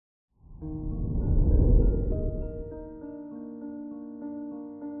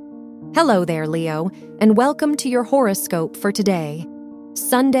Hello there, Leo, and welcome to your horoscope for today,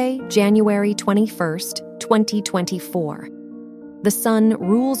 Sunday, January 21st, 2024. The sun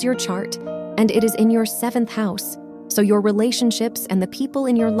rules your chart, and it is in your 7th house, so your relationships and the people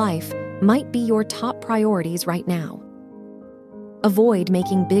in your life might be your top priorities right now. Avoid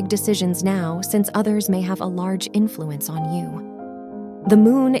making big decisions now, since others may have a large influence on you. The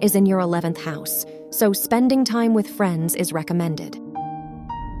moon is in your 11th house, so spending time with friends is recommended.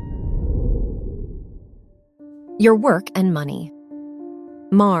 Your work and money.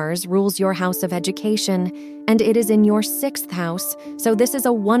 Mars rules your house of education, and it is in your 6th house, so this is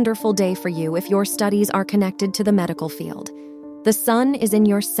a wonderful day for you if your studies are connected to the medical field. The sun is in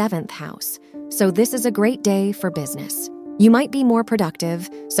your 7th house, so this is a great day for business. You might be more productive,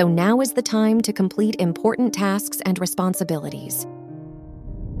 so now is the time to complete important tasks and responsibilities.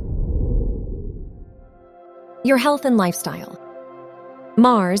 Your health and lifestyle.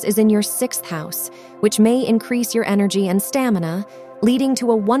 Mars is in your 6th house, which may increase your energy and stamina, leading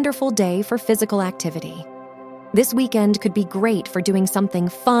to a wonderful day for physical activity. This weekend could be great for doing something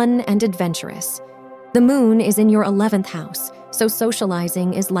fun and adventurous. The moon is in your 11th house, so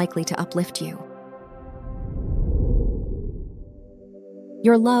socializing is likely to uplift you.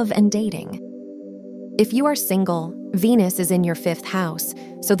 Your love and dating. If you are single, Venus is in your 5th house,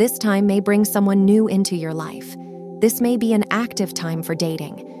 so this time may bring someone new into your life. This may be an active time for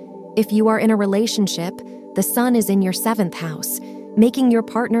dating. If you are in a relationship, the sun is in your 7th house, making your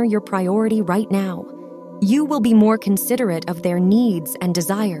partner your priority right now. You will be more considerate of their needs and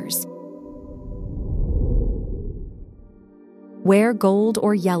desires. Wear gold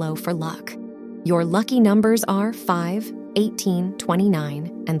or yellow for luck. Your lucky numbers are 5, 18,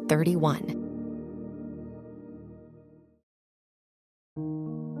 29, and 31.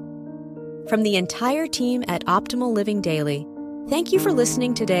 From the entire team at Optimal Living Daily, thank you for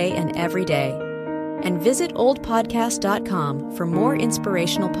listening today and every day. And visit oldpodcast.com for more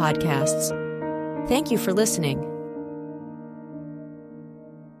inspirational podcasts. Thank you for listening.